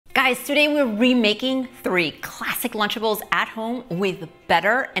Guys, today we're remaking 3 classic Lunchables at home with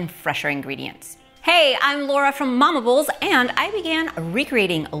better and fresher ingredients. Hey, I'm Laura from MOMables, and I began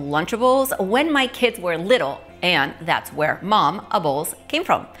recreating Lunchables when my kids were little, and that's where MOMables came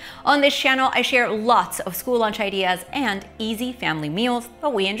from. On this channel, I share lots of school lunch ideas and easy family meals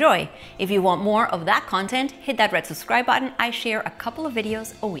that we enjoy. If you want more of that content, hit that red subscribe button. I share a couple of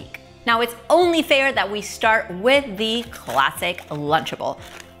videos a week. Now, it's only fair that we start with the classic Lunchable.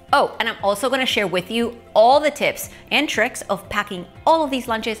 Oh, and I'm also going to share with you all the tips and tricks of packing all of these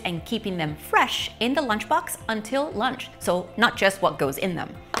lunches and keeping them fresh in the lunchbox until lunch. So not just what goes in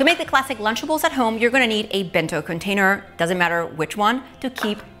them. To make the classic Lunchables at home, you're going to need a bento container, doesn't matter which one, to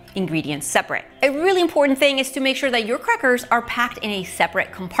keep ingredients separate. A really important thing is to make sure that your crackers are packed in a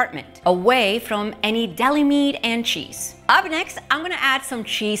separate compartment, away from any deli meat and cheese. Up next, I'm going to add some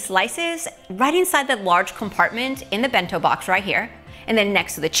cheese slices right inside the large compartment in the bento box right here. And then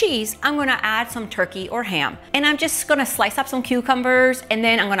next to the cheese, I'm gonna add some turkey or ham. And I'm just gonna slice up some cucumbers, and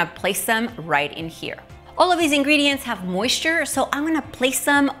then I'm gonna place them right in here. All of these ingredients have moisture, so I'm gonna place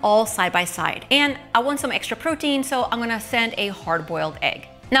them all side by side. And I want some extra protein, so I'm gonna send a hard-boiled egg.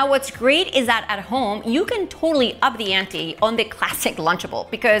 Now, what's great is that at home, you can totally up the ante on the classic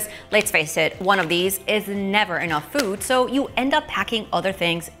Lunchable because, let's face it, one of these is never enough food, so you end up packing other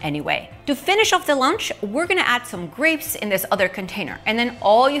things anyway. To finish off the lunch, we're gonna add some grapes in this other container, and then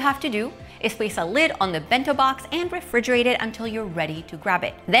all you have to do is place a lid on the bento box and refrigerate it until you're ready to grab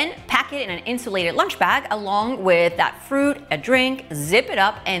it. Then pack it in an insulated lunch bag along with that fruit, a drink, zip it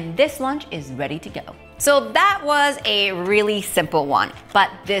up, and this lunch is ready to go. So that was a really simple one, but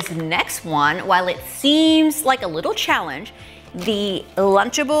this next one, while it seems like a little challenge, the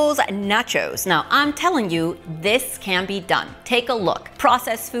Lunchables Nachos. Now, I'm telling you, this can be done. Take a look.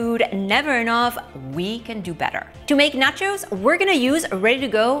 Processed food, never enough. We can do better. To make nachos, we're gonna use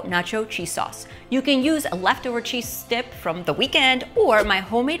ready-to-go nacho cheese sauce. You can use a leftover cheese dip from the weekend or my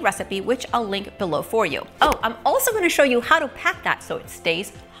homemade recipe, which I'll link below for you. Oh, I'm also gonna show you how to pack that so it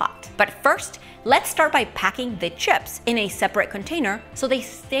stays hot. But first, let's start by packing the chips in a separate container so they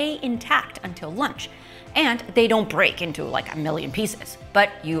stay intact until lunch. And they don't break into like a million pieces. But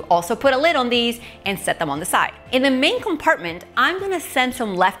you also put a lid on these and set them on the side. In the main compartment, I'm gonna send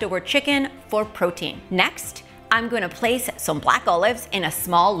some leftover chicken for protein. Next, I'm gonna place some black olives in a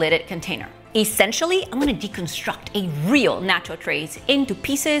small lidded container. Essentially, I'm gonna deconstruct a real nacho trays into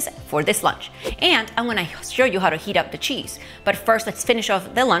pieces for this lunch. And I'm gonna show you how to heat up the cheese. But first, let's finish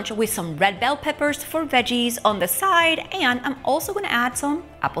off the lunch with some red bell peppers for veggies on the side. And I'm also gonna add some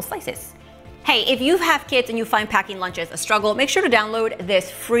apple slices. Hey, if you have kids and you find packing lunches a struggle, make sure to download this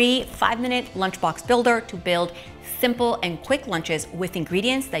free 5-minute lunchbox builder to build simple and quick lunches with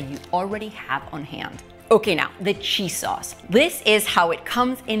ingredients that you already have on hand. Okay, now the cheese sauce. This is how it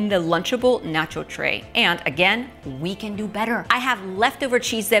comes in the Lunchable nacho tray. And again, we can do better. I have leftover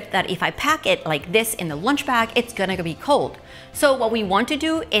cheese dip that if I pack it like this in the lunch bag, it's gonna be cold. So what we want to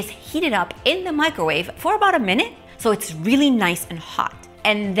do is heat it up in the microwave for about a minute so it's really nice and hot.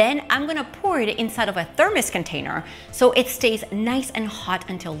 And then I'm gonna pour it inside of a thermos container so it stays nice and hot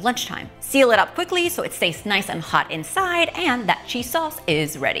until lunchtime. Seal it up quickly so it stays nice and hot inside, and that cheese sauce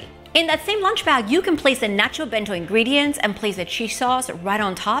is ready. In that same lunch bag, you can place the nacho bento ingredients and place the cheese sauce right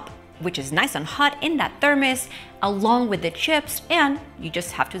on top, which is nice and hot in that thermos, along with the chips, and you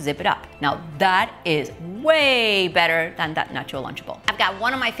just have to zip it up. Now that is way better than that Nacho Lunchable. I've got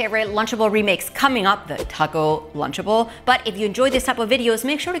one of my favorite Lunchable remakes coming up, the Taco Lunchable. But if you enjoy this type of videos,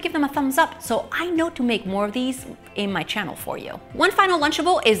 make sure to give them a thumbs up so I know to make more of these in my channel for you. One final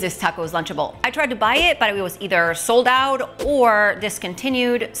Lunchable is this Tacos Lunchable. I tried to buy it, but it was either sold out or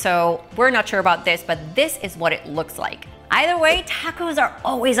discontinued, so we're not sure about this, but this is what it looks like. Either way, tacos are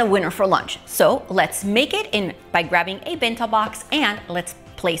always a winner for lunch. So let's make it in by grabbing a bento box, and let's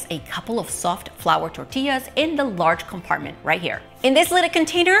place a couple of soft flour tortillas in the large compartment right here. In this little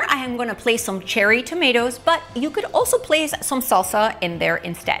container, I am gonna place some cherry tomatoes, but you could also place some salsa in there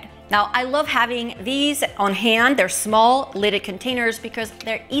instead. Now, I love having these on hand. They're small lidded containers because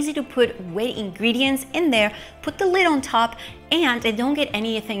they're easy to put weight ingredients in there, put the lid on top, and they don't get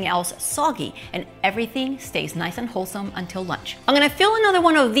anything else soggy, and everything stays nice and wholesome until lunch. I'm gonna fill another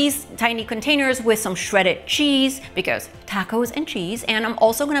one of these tiny containers with some shredded cheese because tacos and cheese, and I'm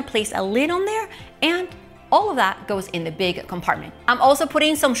also gonna place a lid on there, and all of that goes in the big compartment. I'm also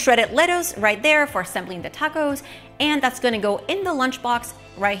putting some shredded lettuce right there for assembling the tacos, and that's gonna go in the lunchbox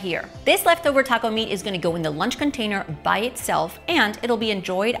right here. This leftover taco meat is gonna go in the lunch container by itself and it'll be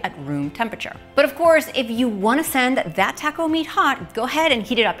enjoyed at room temperature. But of course, if you wanna send that taco meat hot, go ahead and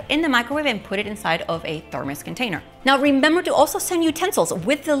heat it up in the microwave and put it inside of a thermos container. Now remember to also send utensils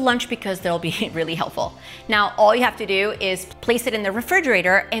with the lunch because they'll be really helpful. Now all you have to do is place it in the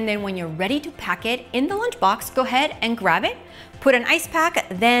refrigerator, and then when you're ready to pack it in the lunchbox, go ahead and grab it, put an ice pack,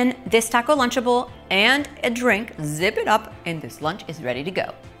 then this taco Lunchable and a drink, zip it up, and this lunch is ready to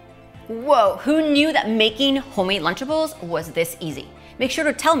go. Whoa, who knew that making homemade Lunchables was this easy? Make sure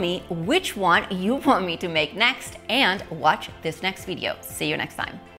to tell me which one you want me to make next and watch this next video. See you next time.